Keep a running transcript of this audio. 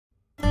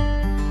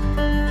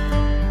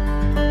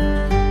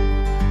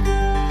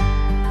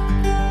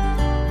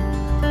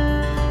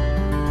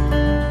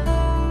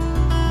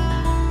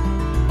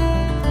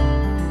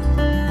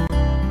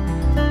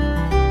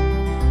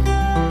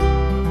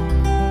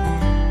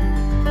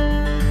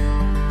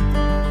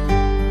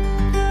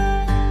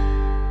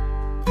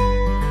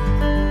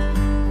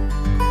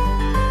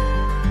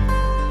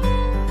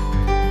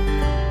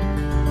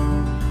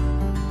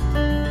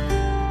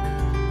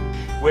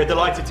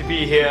delighted to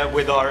be here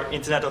with our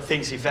Internet of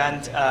Things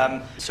event.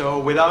 So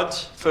without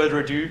further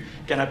ado,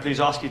 can I please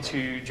ask you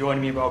to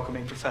join me in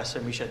welcoming Professor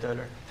Mischa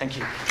Dohler. Thank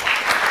you.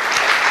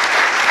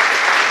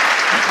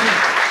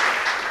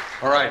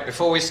 All right,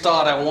 before we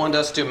start, I want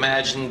us to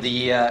imagine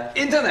the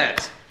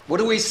internet. What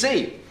do we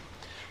see?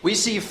 We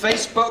see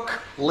Facebook,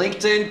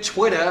 LinkedIn,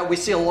 Twitter. We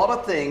see a lot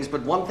of things,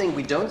 but one thing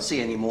we don't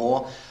see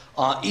anymore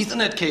are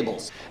Ethernet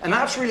cables. And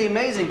that's really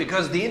amazing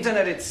because the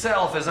internet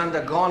itself has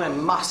undergone a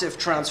massive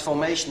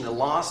transformation in the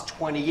last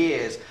 20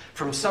 years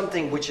from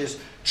something which is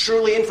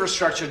truly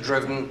infrastructure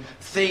driven,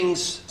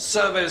 things,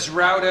 servers,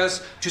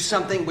 routers, to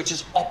something which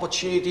is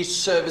opportunity,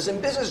 service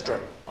and business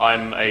driven.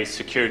 I'm a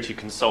security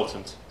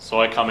consultant, so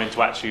I come in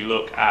to actually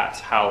look at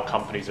how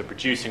companies are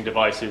producing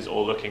devices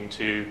or looking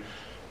to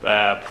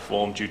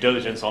perform due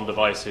diligence on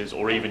devices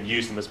or even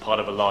use them as part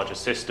of a larger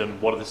system.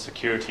 What are the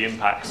security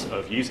impacts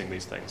of using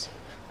these things?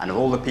 And of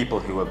all the people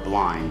who are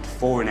blind,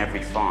 4 in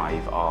every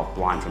 5 are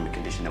blind from a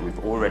condition that we've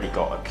already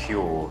got a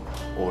cure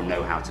or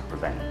know how to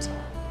prevent.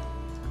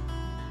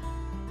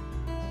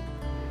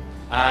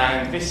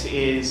 And this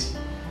is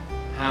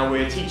how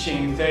we're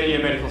teaching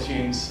third-year medical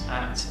students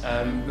at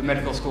the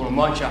medical school in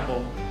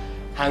Whitechapel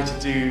how to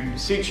do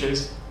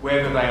sutures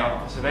wherever they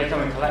are. So they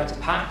come and collect a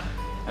pack,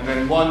 and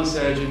then one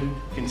surgeon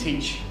can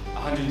teach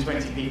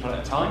 120 people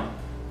at a time.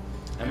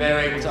 And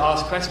they're able to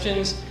ask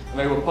questions, and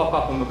they will pop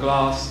up on the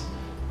glass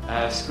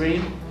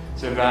screen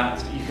so that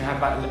you can have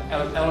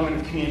that element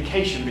of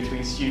communication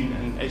between student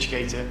and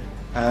educator.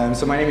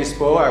 So my name is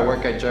Paul, I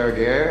work at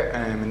Gyrogear,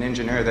 I'm an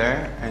engineer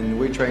there, and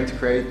we're trying to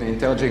create an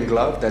intelligent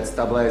glove that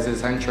stabilizes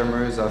hand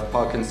tremors of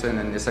Parkinson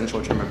and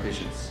essential tremor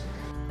patients.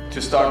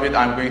 To start with,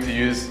 I'm going to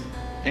use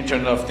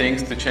Internet of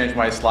Things to change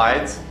my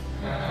slides.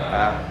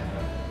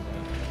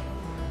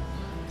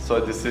 So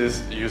this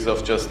is use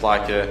of just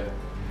like a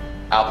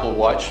Apple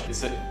Watch.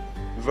 It's a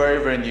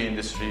very, very new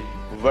industry,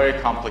 very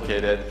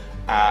complicated,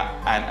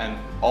 and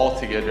all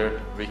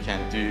together we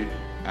can do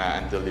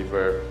and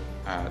deliver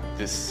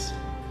this.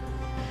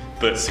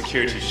 But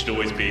security should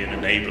always be an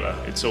enabler.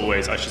 It's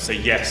always, I should say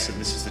yes,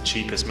 and this is the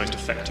cheapest, most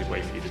effective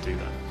way for you to do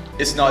that.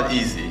 It's not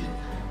easy,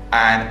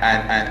 and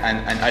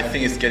I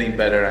think it's getting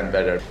better and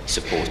better.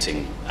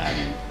 Supporting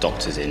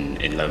doctors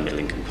in low and middle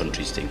income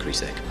countries to increase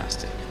their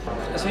capacity.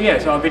 So yeah,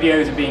 so our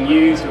videos are being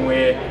used and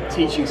we're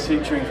teaching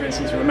suturing, for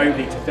instance,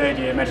 remotely to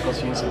third-year medical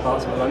students in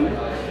parts of London,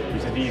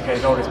 which is the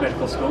UK's oldest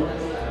medical school.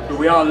 But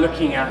we are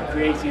looking at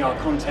creating our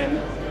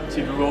content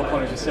to the Royal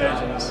College of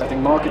Surgeons. I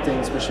think marketing,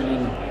 especially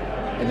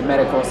in the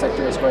medical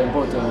sector, is quite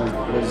important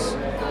because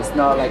it's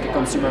not like a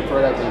consumer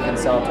product that you can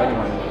sell to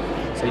anyone.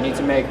 So you need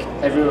to make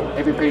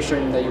every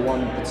patient that you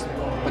want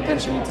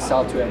potentially to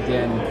sell to at the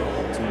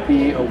end to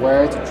be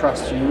aware, to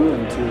trust you,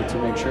 and to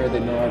make sure they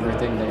know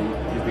everything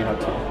that you've been up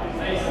to.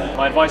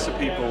 My advice to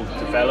people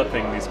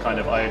developing these kind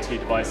of IoT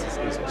devices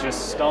is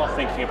just start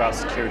thinking about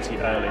security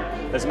early.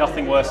 There's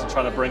nothing worse than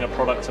trying to bring a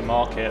product to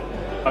market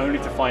only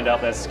to find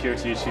out there's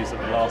security issues at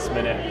the last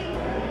minute.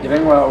 The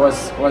event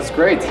was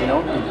great, you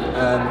know.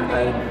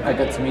 I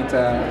got to meet,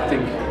 I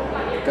think,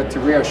 got to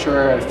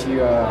reassure a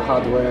few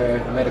hardware,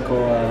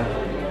 medical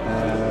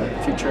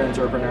future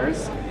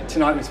entrepreneurs.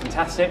 Tonight was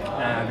fantastic.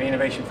 The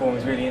Innovation Forum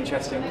was really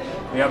interesting.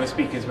 The other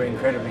speakers were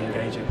incredibly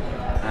engaging.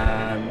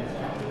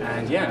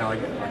 And yeah, no, I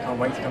can't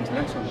wait to come to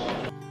the next one.